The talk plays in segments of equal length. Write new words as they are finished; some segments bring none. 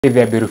Hey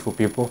there beautiful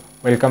people,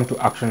 welcome to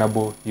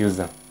Actionable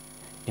User.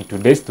 In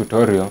today's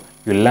tutorial,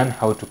 you'll learn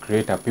how to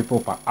create a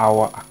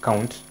PeoplePerHour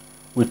account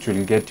which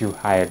will get you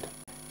hired.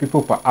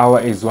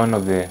 PeoplePerHour is one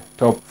of the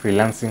top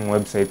freelancing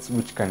websites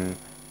which can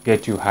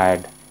get you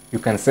hired. You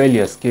can sell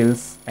your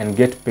skills and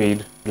get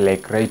paid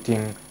like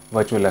writing,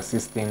 virtual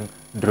assisting,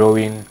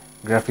 drawing,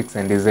 graphics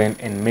and design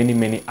and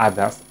many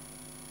others.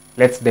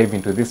 Let's dive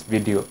into this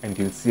video and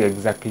you'll see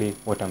exactly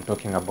what I'm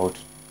talking about.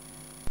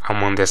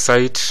 I'm on the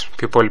site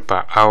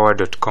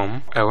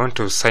PeoplePerHour.com. I want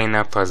to sign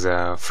up as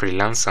a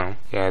freelancer.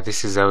 Yeah,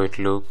 this is how it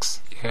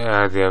looks.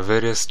 Yeah, there are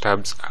various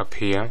tabs up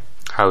here.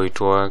 How it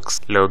works,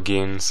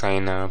 login,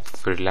 sign up,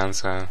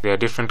 freelancer. There are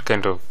different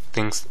kind of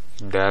things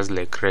it does,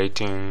 like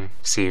writing,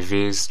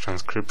 CVs,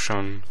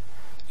 transcription,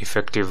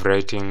 effective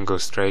writing,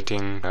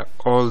 ghostwriting.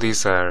 All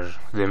these are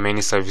the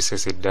many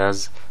services it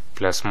does,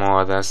 plus more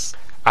others.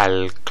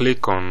 I'll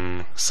click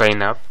on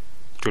sign up.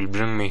 It will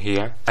bring me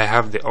here. I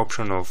have the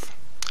option of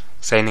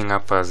signing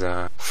up as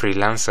a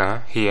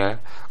freelancer here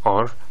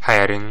or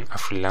hiring a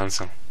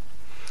freelancer.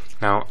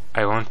 Now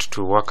I want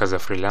to work as a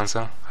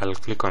freelancer. I'll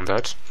click on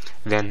that,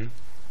 then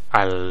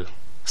I'll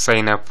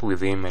sign up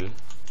with email.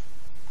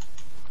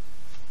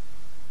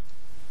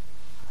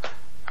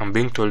 I'm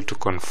being told to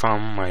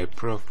confirm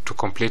to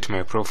complete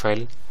my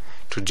profile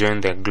to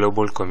join the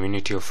global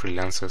community of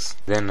freelancers.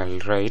 Then I'll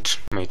write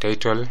my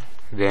title,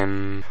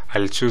 then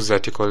I'll choose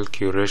article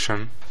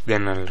curation,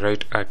 then I'll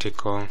write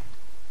article,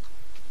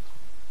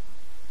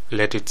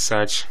 let it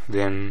search,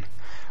 then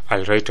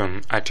I'll write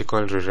on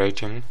article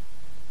rewriting,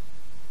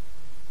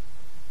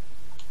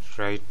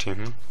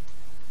 and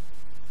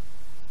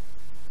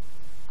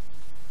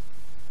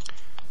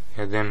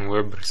then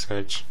web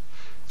research.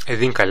 I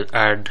think I'll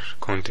add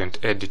content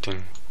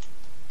editing.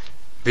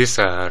 These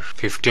are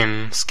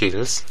 15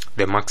 skills,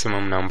 the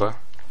maximum number.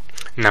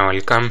 Now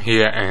I'll come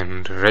here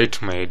and write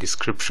my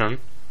description,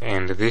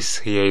 and this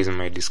here is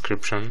my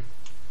description.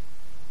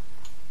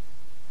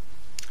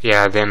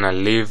 Yeah, then I'll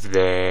leave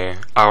the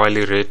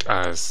hourly rate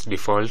as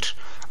default.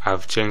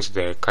 I've changed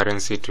the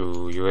currency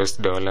to US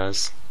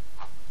dollars.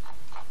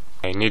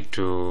 I need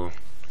to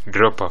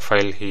drop a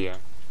file here.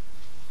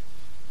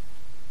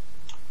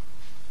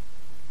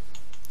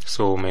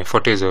 So my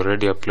photo is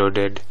already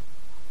uploaded.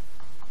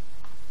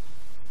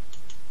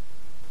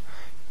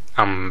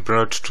 I'm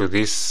brought to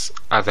this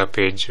other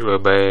page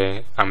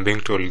whereby I'm being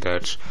told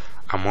that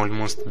I'm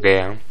almost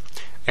there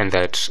and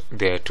that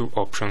there are two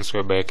options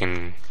whereby I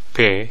can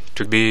pay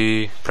to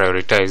be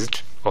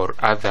prioritized, or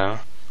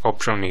other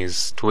option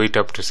is to wait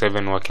up to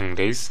 7 working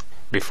days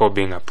before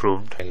being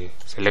approved. I'll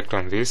select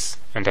on this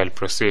and I'll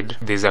proceed.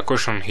 There's a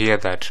caution here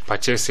that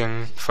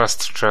purchasing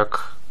fast track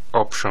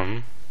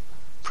option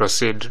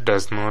proceed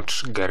does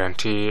not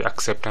guarantee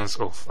acceptance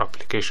of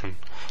application.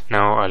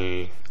 Now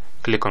I'll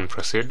click on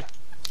proceed.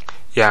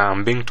 Yeah,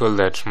 I'm being told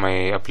that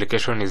my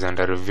application is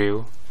under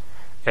review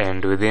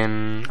and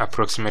within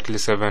approximately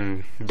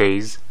 7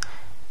 days,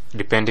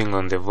 depending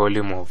on the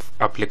volume of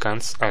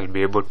applicants, I'll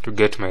be able to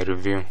get my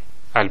review.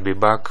 I'll be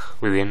back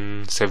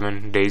within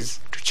 7 days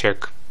to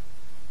check.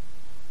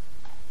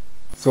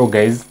 So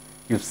guys,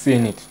 you've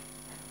seen it.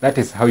 That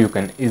is how you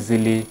can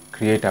easily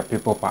create a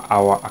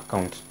PeoplePerHour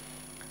account.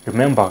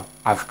 Remember,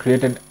 I've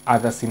created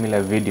other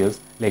similar videos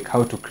like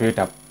how to create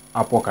a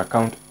Upwork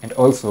account and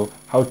also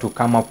how to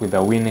come up with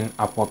a winning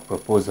Upwork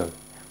proposal.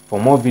 For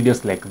more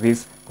videos like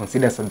this,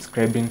 consider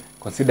subscribing,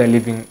 consider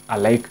leaving a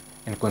like,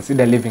 and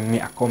consider leaving me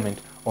a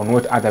comment on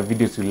what other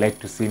videos you'd like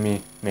to see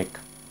me make.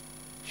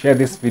 Share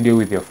this video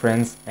with your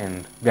friends,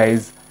 and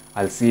guys,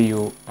 I'll see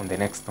you on the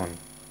next one.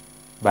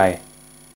 Bye.